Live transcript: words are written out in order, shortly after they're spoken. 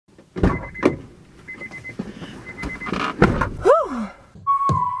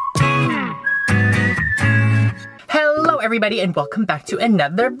everybody, and welcome back to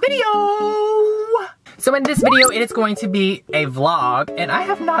another video. So in this video, it is going to be a vlog, and I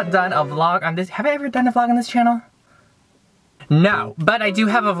have not done a vlog on this. Have I ever done a vlog on this channel? No, but I do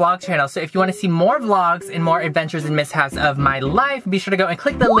have a vlog channel, so if you want to see more vlogs and more adventures and mishaps of my life, be sure to go and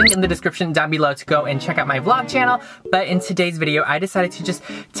click the link in the description down below to go and check out my vlog channel. But in today's video, I decided to just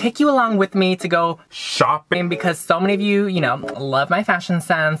take you along with me to go shopping because so many of you, love my fashion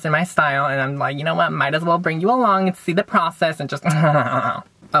sense and my style, and I'm like, you know what, might as well bring you along and see the process and just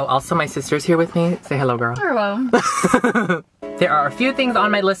Oh, also my sister's here with me. Say hello, girl. Hello. There are a few things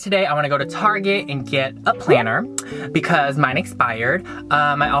on my list today. I want to go to Target and get a planner because mine expired.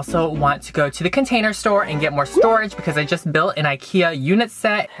 I also want to go to the Container Store and get more storage because I just built an IKEA unit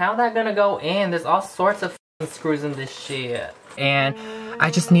set. How that gonna go in? There's all sorts of screws in this shit. And I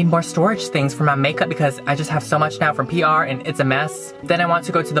just need more storage things for my makeup because I just have so much now from PR and it's a mess. Then I want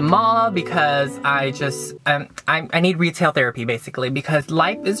to go to the mall because I just, I need retail therapy basically because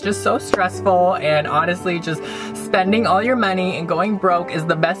life is just so stressful, and honestly just spending all your money and going broke is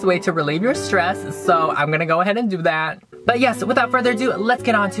the best way to relieve your stress. So I'm gonna go ahead and do that. But yes, without further ado, let's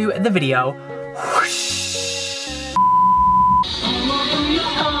get on to the video. Whoosh.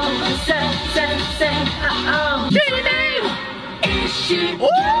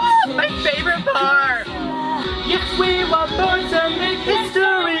 Ooh, my favorite part! Yes, we were born to make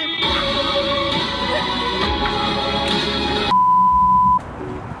history!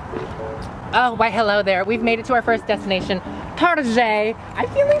 Oh, why hello there. We've made it to our first destination, Target. I'm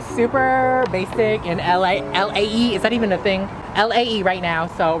feeling super basic in LAE, is that even a thing? LAE right now,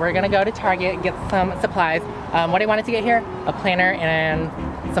 so we're gonna go to Target and get some supplies. What I wanted to get here, a planner and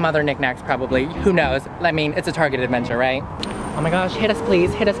some other knickknacks probably, who knows? I mean, it's a Target adventure, right? Oh my gosh, hit us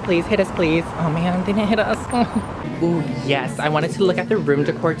please, hit us please, hit us please. Oh man, they didn't hit us. Ooh, yes, I wanted to look at the room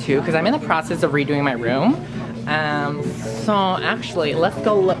decor too because I'm in the process of redoing my room. So actually, let's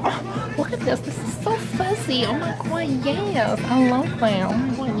go look. Oh, look at this, this is so fuzzy. Oh my god, yes, I love that. Oh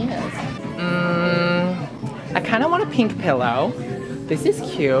my god, yes. I kind of want a pink pillow. This is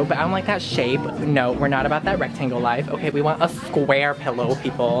cute, but I don't like that shape. No, we're not about that rectangle life. Okay, we want a square pillow,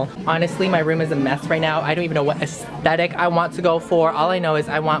 people. Honestly, my room is a mess right now. I don't even know what aesthetic I want to go for. All I know is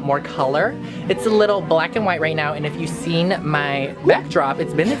I want more color. It's a little black and white right now, and if you've seen my backdrop,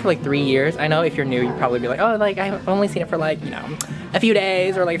 it's been there for like 3 years. I know if you're new, you'd probably be like, oh, like I've only seen it for like, a few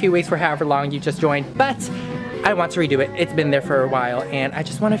days or like a few weeks for however long you just joined. But I want to redo it. It's been there for a while, and I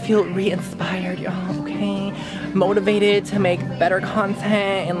just want to feel re-inspired, y'all, okay? Motivated to make better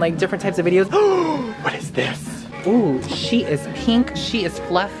content and like different types of videos. What is this? Ooh, she is pink, she is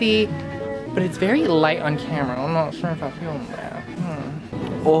fluffy, but it's very light on camera. I'm not sure if I feel that.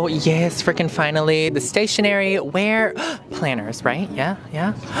 Oh yes, freaking finally, the stationery wear planners, right? Yeah.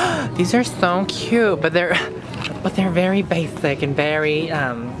 These are so cute, but they're very basic and very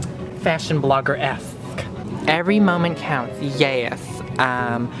fashion blogger-esque. Every moment counts, yes.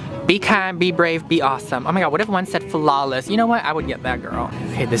 Be kind, be brave, be awesome. Oh my god, what if one said flawless? You know what? I would get that, girl.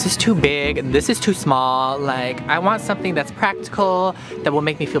 Okay, this is too big, this is too small. Like, I want something that's practical, that will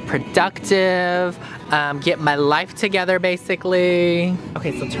make me feel productive, get my life together, basically.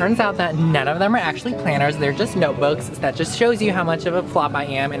 Okay, so it turns out that none of them are actually planners. They're just notebooks. That just shows you how much of a flop I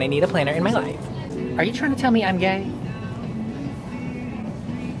am, and I need a planner in my life. Are you trying to tell me I'm gay?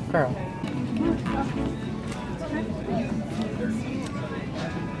 Girl.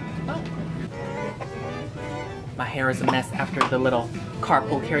 My hair is a mess after the little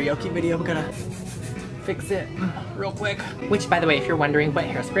carpool karaoke video. I'm gonna fix it real quick. Which, by the way, if you're wondering what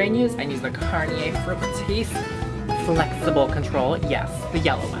hairspray I use the Garnier Fructis Flexible Control. Yes, the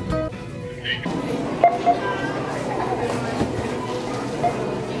yellow one.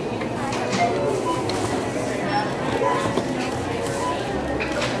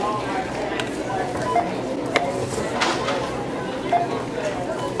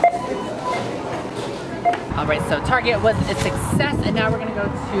 Alright, so Target was a success, and now we're gonna go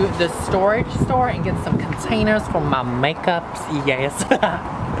to the storage store and get some containers for my makeups. Yes.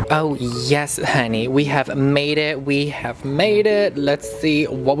 Oh yes, honey, we have made it. Let's see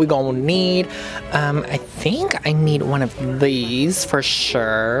what we gonna need. I think I need one of these for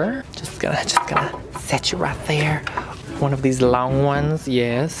sure. Just gonna set you right there. One of these long ones,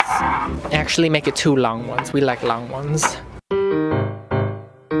 yes. Actually make it 2 long ones. We like long ones.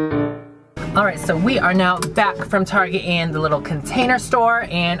 Alright, so we are now back from Target and the little Container Store,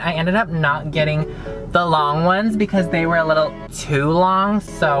 and I ended up not getting the long ones because they were a little too long.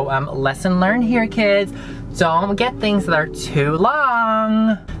 So lesson learned here, kids. Don't get things that are too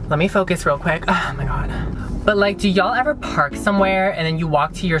long. Let me focus real quick. Oh my god. But like, do y'all ever park somewhere and then you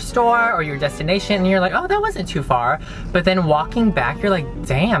walk to your store or your destination and you're like, oh, that wasn't too far. But then walking back, you're like,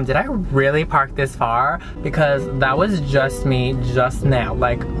 damn, did I really park this far? Because that was just me just now,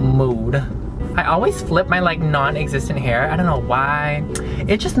 like mood. I always flip my like non-existent hair. I don't know why.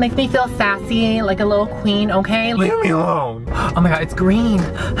 It just makes me feel sassy, like a little queen, okay? Leave me alone. Oh my God, it's green.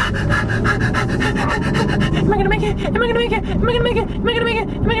 Am I gonna make it? Am I gonna make it? Am I gonna make it? Am I gonna make it?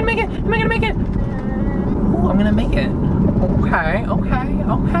 Am I gonna make it? Am I gonna make it? Ooh, I'm gonna make it. Okay, okay,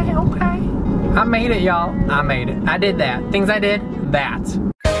 okay, okay. I made it, y'all. I made it. I did that. Things I did, that.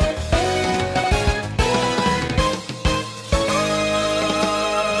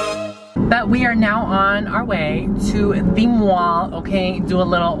 But we are now on our way to the mall, okay? Do a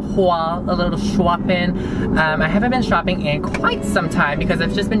little haul, a little shopping. I haven't been shopping in quite some time because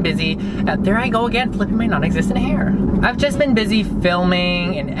I've just been busy. There I go again, flipping my non-existent hair. I've just been busy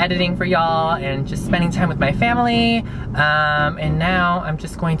filming and editing for y'all and just spending time with my family. And now I'm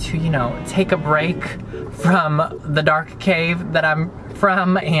just going to, you know, take a break from the dark cave that I'm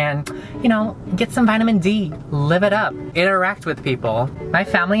from and, you know, get some vitamin D, live it up, interact with people. My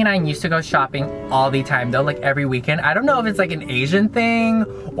family and I used to go shopping all the time though, like every weekend. I don't know if it's like an Asian thing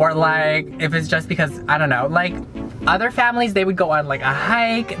or like if it's just because, I don't know, like other families, they would go on like a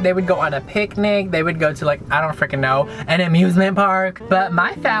hike, they would go on a picnic, they would go to like, I don't freaking know, an amusement park. But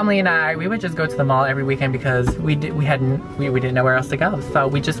my family and I, we would just go to the mall every weekend because we didn't know where else to go. So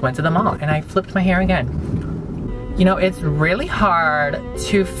we just went to the mall and I flipped my hair again. You know, it's really hard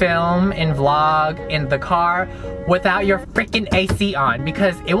to film and vlog in the car without your freaking AC on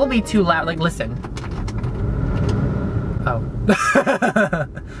because it will be too loud. Like, listen. Oh.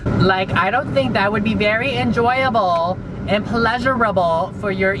 Like, I don't think that would be very enjoyable and pleasurable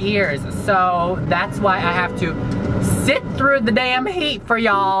for your ears. So that's why I have to sit through the damn heat for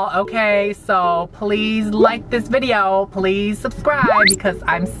y'all, okay? So please like this video, please subscribe because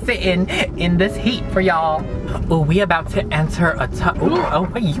I'm sitting in this heat for y'all. Oh, we about to enter a oh,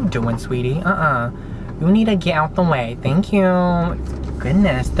 what are you doing, sweetie? You need to get out the way, thank you.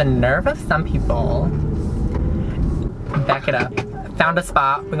 Goodness, the nerve of some people. Back it up. Found a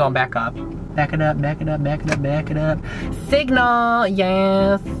spot, we're gonna back up. Back it up, back it up, back it up, back it up. Signal,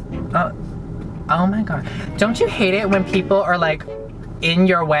 yes. Oh my God. Don't you hate it when people are like in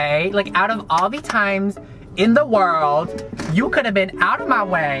your way? Like out of all the times in the world, you could have been out of my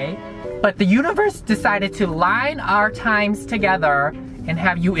way, but the universe decided to line our times together and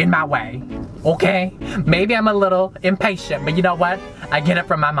have you in my way, okay? Maybe I'm a little impatient, but you know what? I get it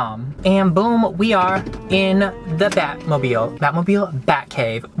from my mom. And boom, we are in the Batmobile,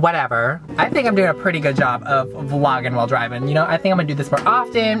 Batcave, whatever. I think I'm doing a pretty good job of vlogging while driving. You know, I think I'm gonna do this more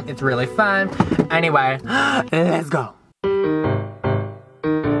often. It's really fun. Anyway, let's go. Did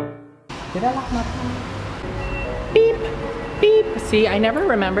I lock my car? Beep, beep. See, I never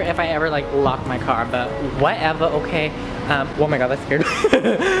remember if I ever like locked my car, but whatever, okay. Oh my God, that scared me.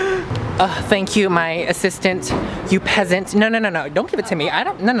 Thank you, my assistant, you peasant. No, don't give it to me.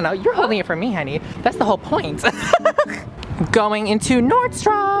 No, you're holding it for me, honey. That's the whole point. Going into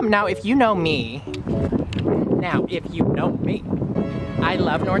Nordstrom. Now, if you know me, I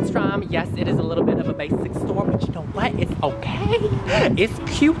love Nordstrom. Yes, it is a little bit of a basic store, but you know what? It's okay. It's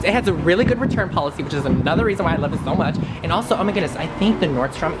cute. It has a really good return policy, which is another reason why I love it so much. And also, oh my goodness, I think the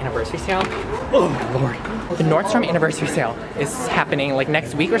Nordstrom anniversary sale, oh my Lord. The Nordstrom anniversary sale is happening like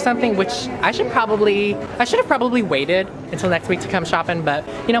next week or something, which I should have probably waited until next week to come shopping, but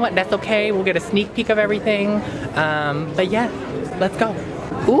you know what? That's okay. We'll get a sneak peek of everything. But yeah, let's go.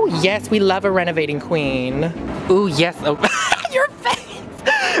 Ooh, yes, we love a renovating queen. Ooh, yes. Oh, your face.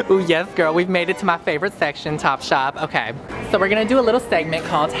 Ooh, yes, girl, we've made it to my favorite section, Top Shop. Okay, so we're gonna do a little segment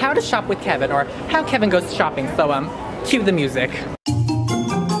called How to Shop with Kevin, or How Kevin Goes Shopping. So, cue the music.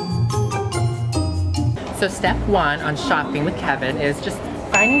 So step one on shopping with Kevin is just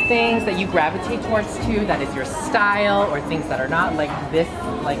finding things that you gravitate towards too, that is your style, or things that are not like this,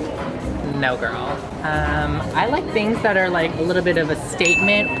 like, no girl. I like things that are like a little bit of a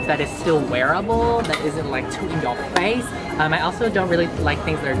statement that is still wearable, that isn't like too in your face. I also don't really like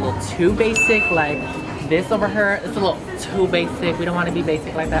things that are a little too basic, like this over here. It's a little too basic. We don't want to be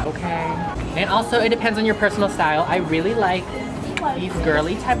basic like that, okay? And also it depends on your personal style. I really like these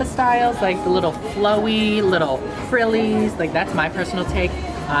girly type of styles, like the little flowy, little frillies, like that's my personal take.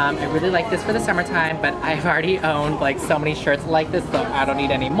 I really like this for the summertime, but I've already owned like so many shirts like this, so I don't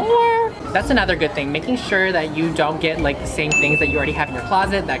need any more. That's another good thing, making sure that you don't get like the same things that you already have in your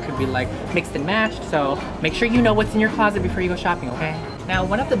closet that could be like mixed and matched. So make sure you know what's in your closet before you go shopping, okay? Now,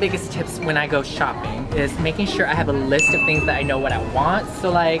 one of the biggest tips when I go shopping is making sure I have a list of things that I know what I want.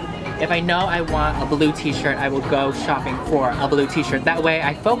 So like, if I know I want a blue t-shirt, I will go shopping for a blue t-shirt. That way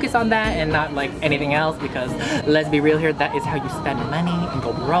I focus on that and not like anything else, because let's be real here, that is how you spend money and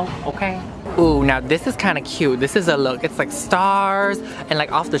go broke, okay? Ooh, now this is kind of cute. This is a look. It's like stars and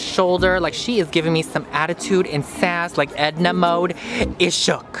like off the shoulder. Like she is giving me some attitude and sass, like Edna mode. It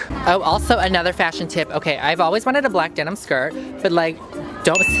shook. Oh, also another fashion tip. Okay, I've always wanted a black denim skirt, but like,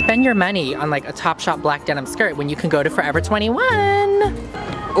 don't spend your money on like a Topshop black denim skirt when you can go to Forever 21.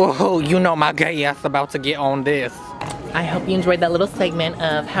 Oh, you know my gay ass about to get on this. I hope you enjoyed that little segment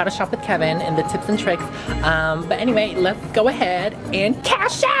of how to shop with Kevin and the tips and tricks. But anyway, let's go ahead and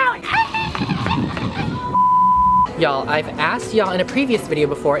cash out. Y'all, I've asked y'all in a previous video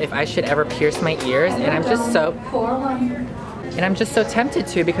before if I should ever pierce my ears, and I'm just so tempted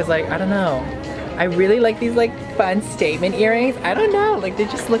to, because like, I don't know. I really like these like fun statement earrings. I don't know, like they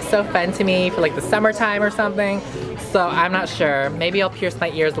just look so fun to me for like the summertime or something. So I'm not sure. Maybe I'll pierce my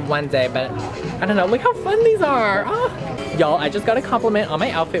ears one day, but I don't know. Look how fun these are. Oh. Y'all, I just got a compliment on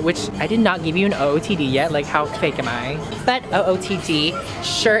my outfit, which I did not give you an OOTD yet. Like, how fake am I? But OOTD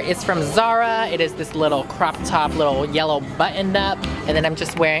shirt is from Zara. It is this little crop top, little yellow buttoned up. And then I'm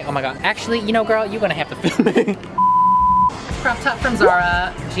just wearing, oh my God. Actually, you know, girl, you're gonna have to film it. Crop top from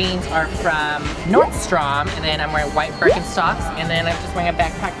Zara, jeans are from Nordstrom, and then I'm wearing white Birkenstocks, and then I'm just wearing a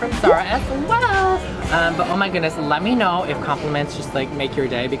backpack from Zara as well. But oh my goodness, let me know if compliments just like make your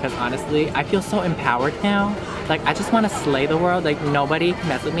day, because honestly, I feel so empowered now. Like, I just want to slay the world. Like, nobody can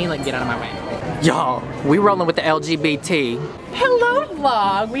mess with me. Like, get out of my way. Y'all, we rolling with the LGBT. Hello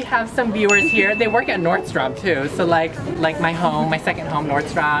vlog, we have some viewers here. They work at Nordstrom too. So like my home, my second home,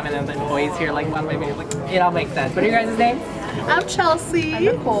 Nordstrom, and then the employees here, like one way, like, it all makes sense. What are your guys' names? I'm Chelsea. I'm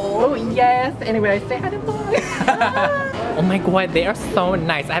Nicole. Oh yes. Anyway, say hi to boy. Oh my God, they are so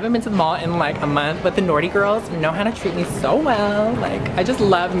nice. I haven't been to the mall in like a month, but the Nordy girls know how to treat me so well. Like, I just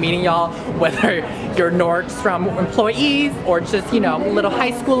love meeting y'all, whether you're Nordstrom employees or just, you know, little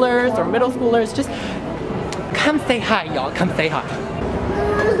high schoolers or middle schoolers. Just come say hi, y'all. Come say hi.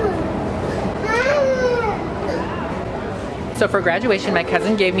 So for graduation, my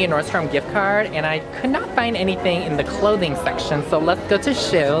cousin gave me a Nordstrom gift card, and I could not find anything in the clothing section, so let's go to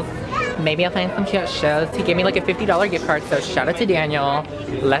shoes. Maybe I'll find some cute shoes. He gave me like a $50 gift card, so shout out to Daniel.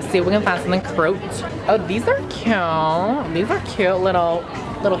 Let's see if we can find something cute. Oh, these are cute. These are cute little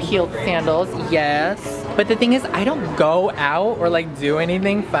heeled sandals, yes. But the thing is, I don't go out or like do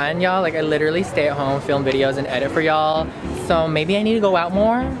anything fun, y'all. Like, I literally stay at home, film videos, and edit for y'all. So maybe I need to go out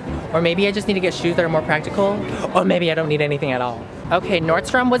more. Or maybe I just need to get shoes that are more practical. Or maybe I don't need anything at all. Okay,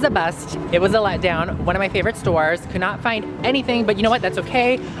 Nordstrom was a bust. It was a letdown. One of my favorite stores. Could not find anything, but you know what? That's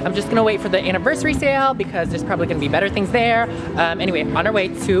okay. I'm just gonna wait for the anniversary sale because there's probably gonna be better things there. Anyway, on our way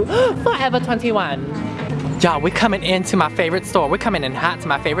to Forever 21. Y'all, we're coming into my favorite store. We're coming in hot to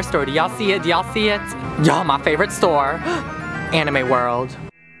my favorite store. Do y'all see it? Do y'all see it? Y'all, my favorite store. Anime World.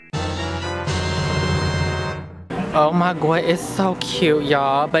 Oh my God, it's so cute,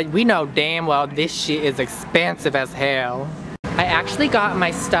 y'all. But we know damn well this shit is expensive as hell. I actually got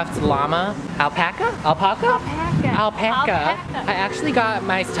my stuffed llama, alpaca? I actually got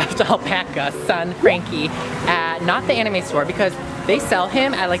my stuffed alpaca, son Frankie, at not the anime store, because they sell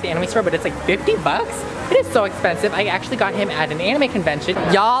him at like the anime store, but it's like 50 bucks. It is so expensive. I actually got him at an anime convention.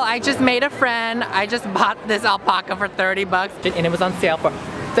 Y'all, I just made a friend. I just bought this alpaca for 30 bucks, and it was on sale for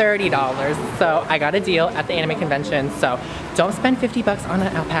 $30. So I got a deal at the anime convention. So don't spend 50 bucks on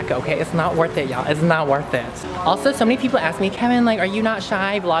an alpaca, okay? It's not worth it, y'all. It's not worth it. Also, so many people ask me, Kevin, like, are you not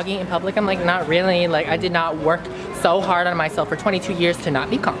shy vlogging in public? I'm like, not really. Like, I did not work so hard on myself for 22 years to not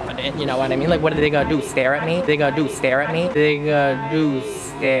be confident. You know what I mean? Like, what are they gonna do? Stare at me? They gonna do stare at me? They gonna do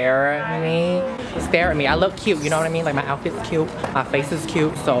stare at me? Stare at me. I look cute, you know what I mean? Like, my outfit's cute, my face is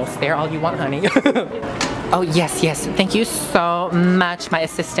cute, so stare all you want, honey. Oh, yes, yes. Thank you so much, my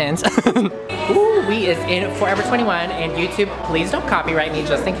assistant. Ooh, we is in Forever 21, and YouTube, please don't copyright me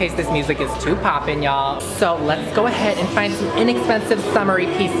just in case this music is too poppin', y'all. So let's go ahead and find some inexpensive summery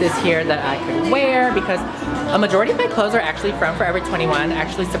pieces here that I could wear, because a majority of my clothes are actually from Forever 21.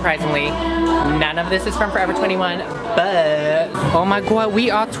 Actually, surprisingly, none of this is from Forever 21, but oh my God, we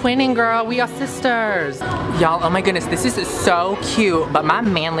are twinning, girl. We are sisters. Y'all, oh my goodness, this is so cute, but my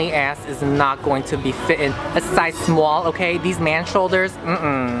manly ass is not going to be fitting a size small, okay? These man shoulders,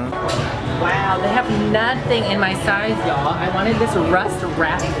 Wow, they have nothing in my size, y'all. I wanted this ruffle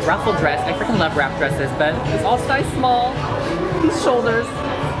dress. I freaking love wrap dresses, but it's all size small. These shoulders.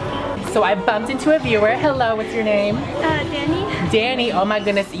 So I bumped into a viewer. Hello, what's your name? Danny. Danny, oh my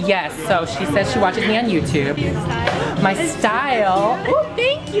goodness, yes. So she says she watches me on YouTube. my style. Oh,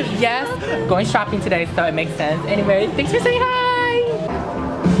 thank you. Yes, going shopping today, so it makes sense. Anyway, thanks for saying hi.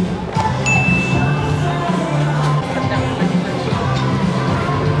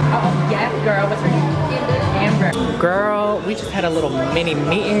 Oh, yes, girl. What's her name? Amber. Girl, we just had a little mini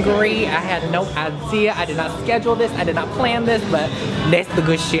meet and greet. I had no idea. I did not schedule this. I did not plan this, but that's the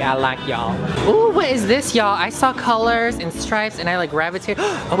good shit I like, y'all. Ooh, what is this, y'all? I saw colors and stripes and I like gravitate.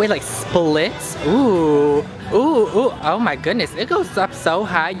 Oh, wait, like splits? Ooh. Ooh, ooh, oh my goodness. It goes up so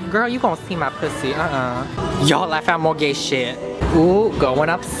high. Girl, you gonna see my pussy. Y'all, I found more gay shit. Ooh, going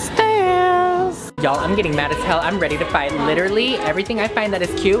upstairs. Y'all, I'm getting mad as hell. I'm ready to fight. Literally, everything I find that is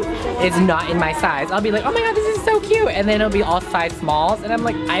cute is not in my size. I'll be like, oh my god, this is so cute. And then it'll be all size smalls. And I'm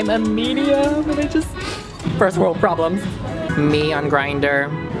like, I'm a medium. And I just, first world problems. Me on Grindr.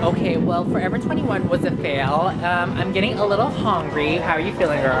 Okay, well, Forever 21 was a fail. I'm getting a little hungry. How are you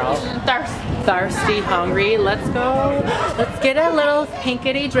feeling, girl? Thirsty, hungry. Let's go. Let's get a little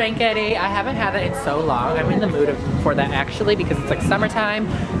pinkity drinkity. I haven't had that in so long. I'm in the mood for that actually because it's like summertime.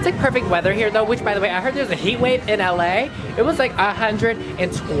 It's like perfect weather here though, which by the way, I heard there's a heat wave in LA. It was like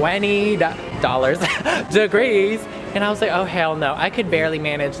 120 degrees. And I was like, oh hell no, I could barely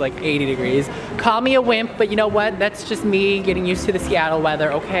manage like 80 degrees. Call me a wimp, but you know what? That's just me getting used to the Seattle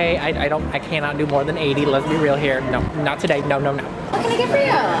weather, okay? I cannot do more than 80, let's be real here. No, not today, no, no, no. What can I get for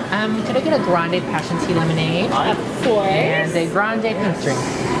you? Could I get a grande passion tea lemonade? Of course. And a grande pink drink.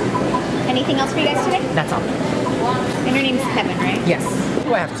 Anything else for you guys today? That's all. And your name's Kevin, right? Yes.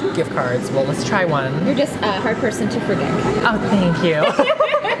 Oh, I have 2 gift cards. Well, let's try one. You're just a hard person to forget. Oh, thank you.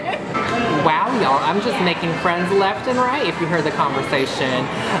 Wow, y'all, I'm just making friends left and right if you heard the conversation.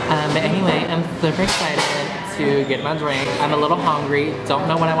 But anyway, I'm super excited to get my drink. I'm a little hungry. Don't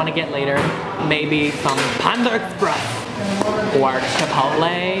know what I want to get later. Maybe some Panda Express or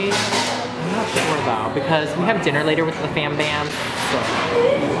Chipotle. I'm not sure though, because we have dinner later with the fam bam. So.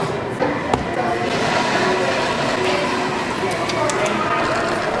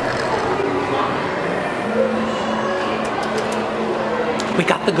 We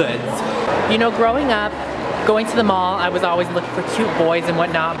got the goods. You know, growing up, going to the mall, I was always looking for cute boys and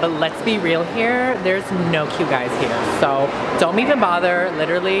whatnot, but let's be real here, there's no cute guys here. So don't even bother,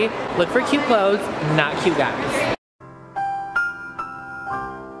 literally, look for cute clothes, not cute guys.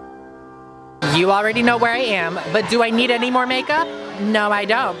 You already know where I am, but do I need any more makeup? No, I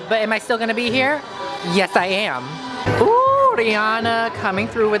don't. But am I still gonna be here? Yes, I am. Ooh, Rihanna coming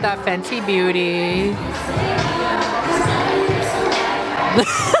through with that Fenty Beauty.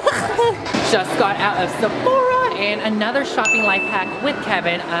 Just got out of Sephora, and another shopping life hack with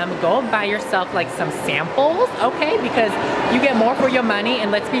Kevin. Go buy yourself like some samples, okay? Because you get more for your money,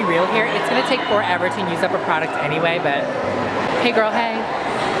 and let's be real here, it's gonna take forever to use up a product anyway, but hey girl, hey.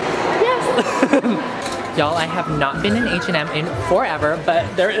 Yes. Y'all, I have not been in H&M in forever, but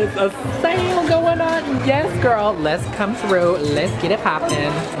there is a sale going on. Yes, girl, let's come through. Let's get it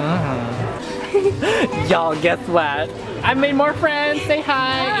poppin'. Y'all, guess what? I made more friends. Say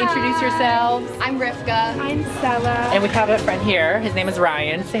hi. Introduce yourselves. I'm Rivka. I'm Stella. And we have a friend here. His name is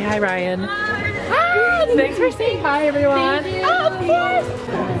Ryan. Say hi, Ryan. Hi. Thanks for saying hi, everyone. Thank you. Oh, of course.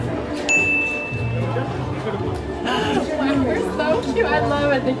 We're so cute. I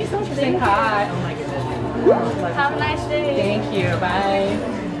love it. Thank you so much for saying hi. Oh my goodness. Have a nice day. Thank you. Bye.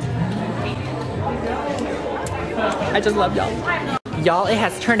 I just love y'all. Y'all, it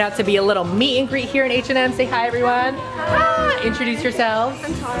has turned out to be a little meet and greet here in H&M. Say hi, everyone. Hi. Introduce yourselves.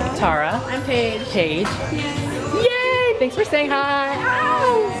 I'm Tara. Tara. I'm Paige. Paige. Yay! Thanks for saying hi.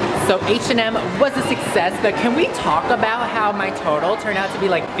 So H&M was a success, but can we talk about how my total turned out to be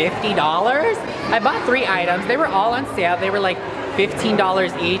like $50? I bought 3 items. They were all on sale. They were like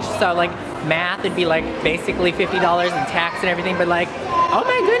 $15 each. So like math, it'd be like basically $50 in tax and everything, but like, oh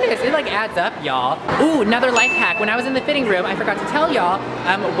my goodness, it like adds up, y'all. Ooh, another life hack. When I was in the fitting room, I forgot to tell y'all,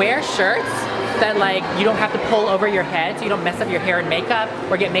 wear shirts that like you don't have to pull over your head so you don't mess up your hair and makeup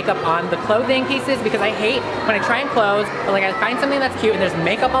or get makeup on the clothing pieces, because I hate when I try and clothes or like I find something that's cute and there's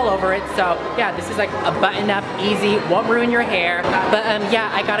makeup all over it. So yeah, this is like a button up, easy, won't ruin your hair. But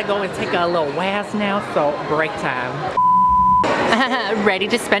yeah, I gotta go and take a little waz now, so break time. Ready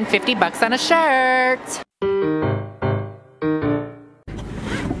to spend 50 bucks on a shirt.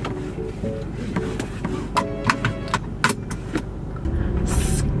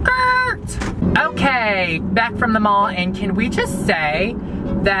 Okay, back from the mall, and can we just say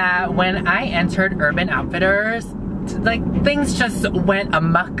that when I entered Urban Outfitters like things just went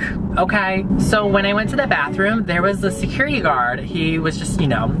amok, okay? So when I went to the bathroom, there was the security guard. He was just, you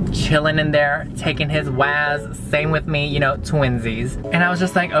know, chilling in there, taking his waz, same with me, you know, twinsies. And I was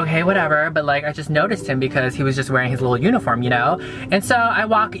just like, okay, whatever, but like I just noticed him because he was just wearing his little uniform, you know? And so I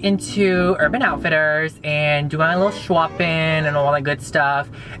walk into Urban Outfitters and do my little shopping and all that good stuff.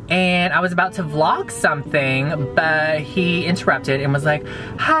 And I was about to vlog something, but he interrupted and was like,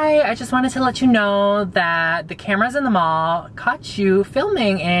 hi, I just wanted to let you know that the cameras in the mall caught you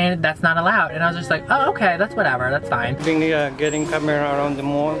filming and that's not allowed. And I was just like, oh, okay, that's whatever, that's fine. Getting camera around the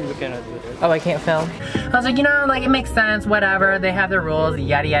mall, we cannot do that. Oh, I can't film? I was like, you know, like it makes sense, whatever, they have their rules,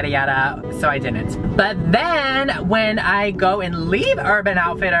 yada, yada, yada. So I didn't. But then when I go and leave Urban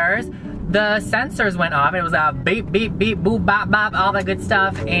Outfitters, the sensors went off. It was a beep, beep, beep, boop, bop, bop, all that good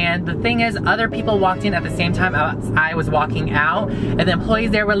stuff. And the thing is, other people walked in at the same time I was walking out. And the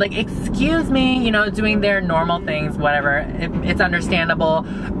employees there were like, excuse me, you know, doing their normal things, whatever. It's understandable.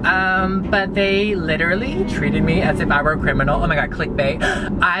 But they literally treated me as if I were a criminal. Oh my God, clickbait.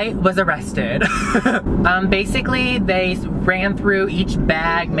 I was arrested. Basically, they ran through each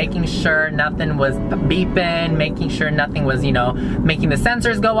bag, making sure nothing was beeping, making sure nothing was, you know, making the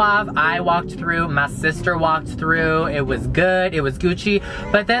sensors go off. I walked through, my sister walked through, it was good, it was Gucci.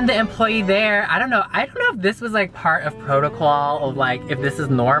 But then the employee there, I don't know if this was like part of protocol of like, if this is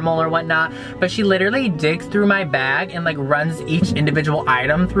normal or whatnot, but she literally digs through my bag and like runs each individual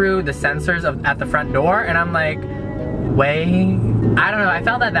item through the sensors at the front door. And I'm like, wait, I don't know, I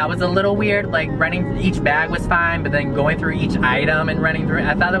felt that was a little weird, like running each bag was fine, but then going through each item and running through it,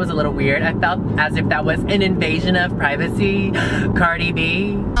 I thought that was a little weird. I felt as if that was an invasion of privacy, Cardi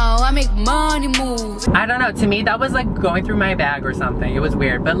B. Oh, I make money moves. I don't know, to me that was like going through my bag or something. It was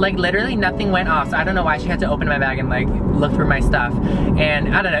weird, but like literally nothing went off, so I don't know why she had to open my bag and like look through my stuff.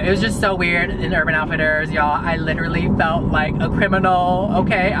 And I don't know, it was just so weird in Urban Outfitters, y'all. I literally felt like a criminal,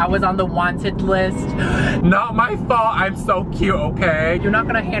 okay? I was on the wanted list. Not my fault, I'm so cute, okay? You're not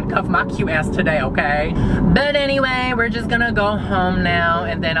gonna handcuff my cute ass today, okay? But anyway, we're just gonna go home now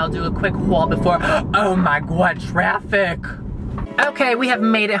and then I'll do a quick haul before, oh my God, traffic. Okay, we have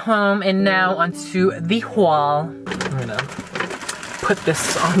made it home and now onto the haul. I'm gonna put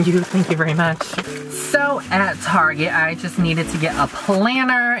this on you, thank you very much. So at Target, I just needed to get a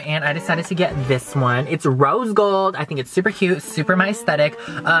planner and I decided to get this one. It's rose gold. I think it's super cute, super my aesthetic.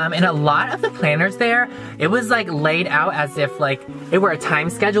 And a lot of the planners there, it was like laid out as if like it were a time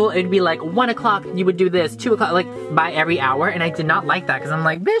schedule. It'd be like 1 o'clock, you would do this, 2 o'clock, like by every hour. And I did not like that because I'm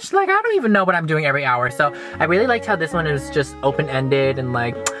like, bitch, like I don't even know what I'm doing every hour. So I really liked how this one is just open-ended and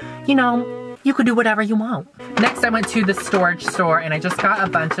like, you know, you could do whatever you want. Next, I went to the storage store and I just got a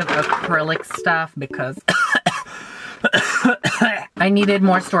bunch of acrylic stuff because I needed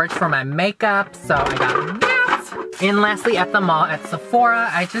more storage for my makeup, so I got that. And lastly, at the mall at Sephora,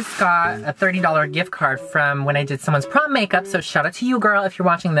 I just got a $30 gift card from when I did someone's prom makeup, so shout out to you, girl, if you're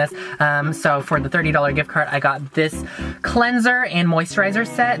watching this. So for the $30 gift card, I got this cleanser and moisturizer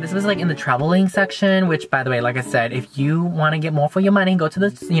set. This was like in the traveling section, which by the way, like I said, if you want to get more for your money, go to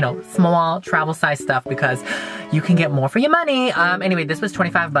the, you know, small travel size stuff because you can get more for your money. Anyway, this was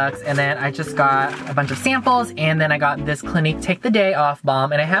 25 bucks, and then I just got a bunch of samples, and then I got this Clinique Take the Day Off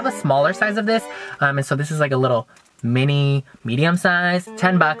balm, and I have a smaller size of this, and so this is like a little mini, medium size,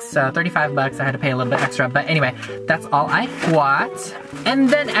 10 bucks, 35 bucks, I had to pay a little bit extra, but anyway, that's all I got. And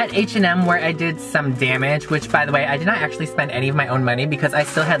then at H&M where I did some damage, which by the way, I did not actually spend any of my own money because I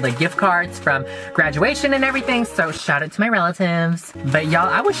still had like gift cards from graduation and everything, so shout out to my relatives. But y'all,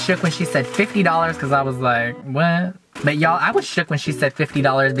 I was shook when she said $50 because I was like, what? But y'all, I was shook when she said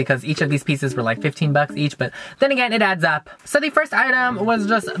 $50 because each of these pieces were like 15 bucks each, but then again, it adds up. So the first item was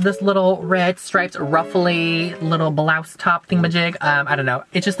just this little red striped ruffly little blouse top thingamajig. I don't know.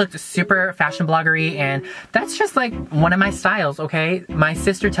 It just looked super fashion bloggery, and that's just like one of my styles, okay? My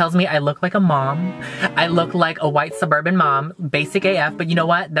sister tells me I look like a mom. I look like a white suburban mom, basic AF, but you know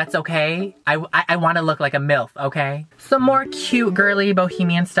what? That's okay. I want to look like a MILF, okay? Some more cute, girly,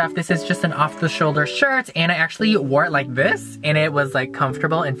 bohemian stuff. This is just an off-the-shoulder shirt, and I actually wore it like this, and it was like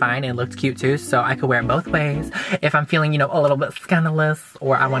comfortable and fine and looked cute too, so I could wear it both ways if I'm feeling, you know, a little bit scandalous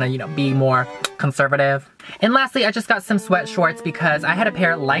or I want to, you know, be more conservative. And lastly, I just got some sweat shorts because I had a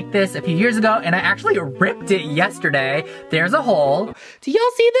pair like this a few years ago and I actually ripped it yesterday. There's a hole. Do y'all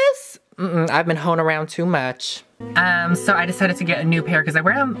see this? I've been hoeing around too much. So I decided to get a new pair because I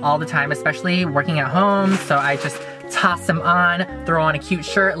wear them all the time, especially working at home, so I just toss them on, throw on a cute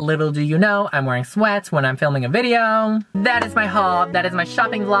shirt. Little do you know, I'm wearing sweats when I'm filming a video. That is my haul. That is my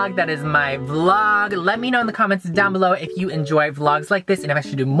shopping vlog. That is my vlog. Let me know in the comments down below if you enjoy vlogs like this and if I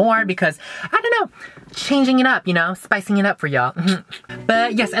should do more because, I don't know, changing it up, you know, spicing it up for y'all.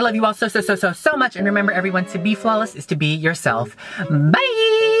 But yes, I love you all so much. And remember everyone, to be flawless is to be yourself. Bye!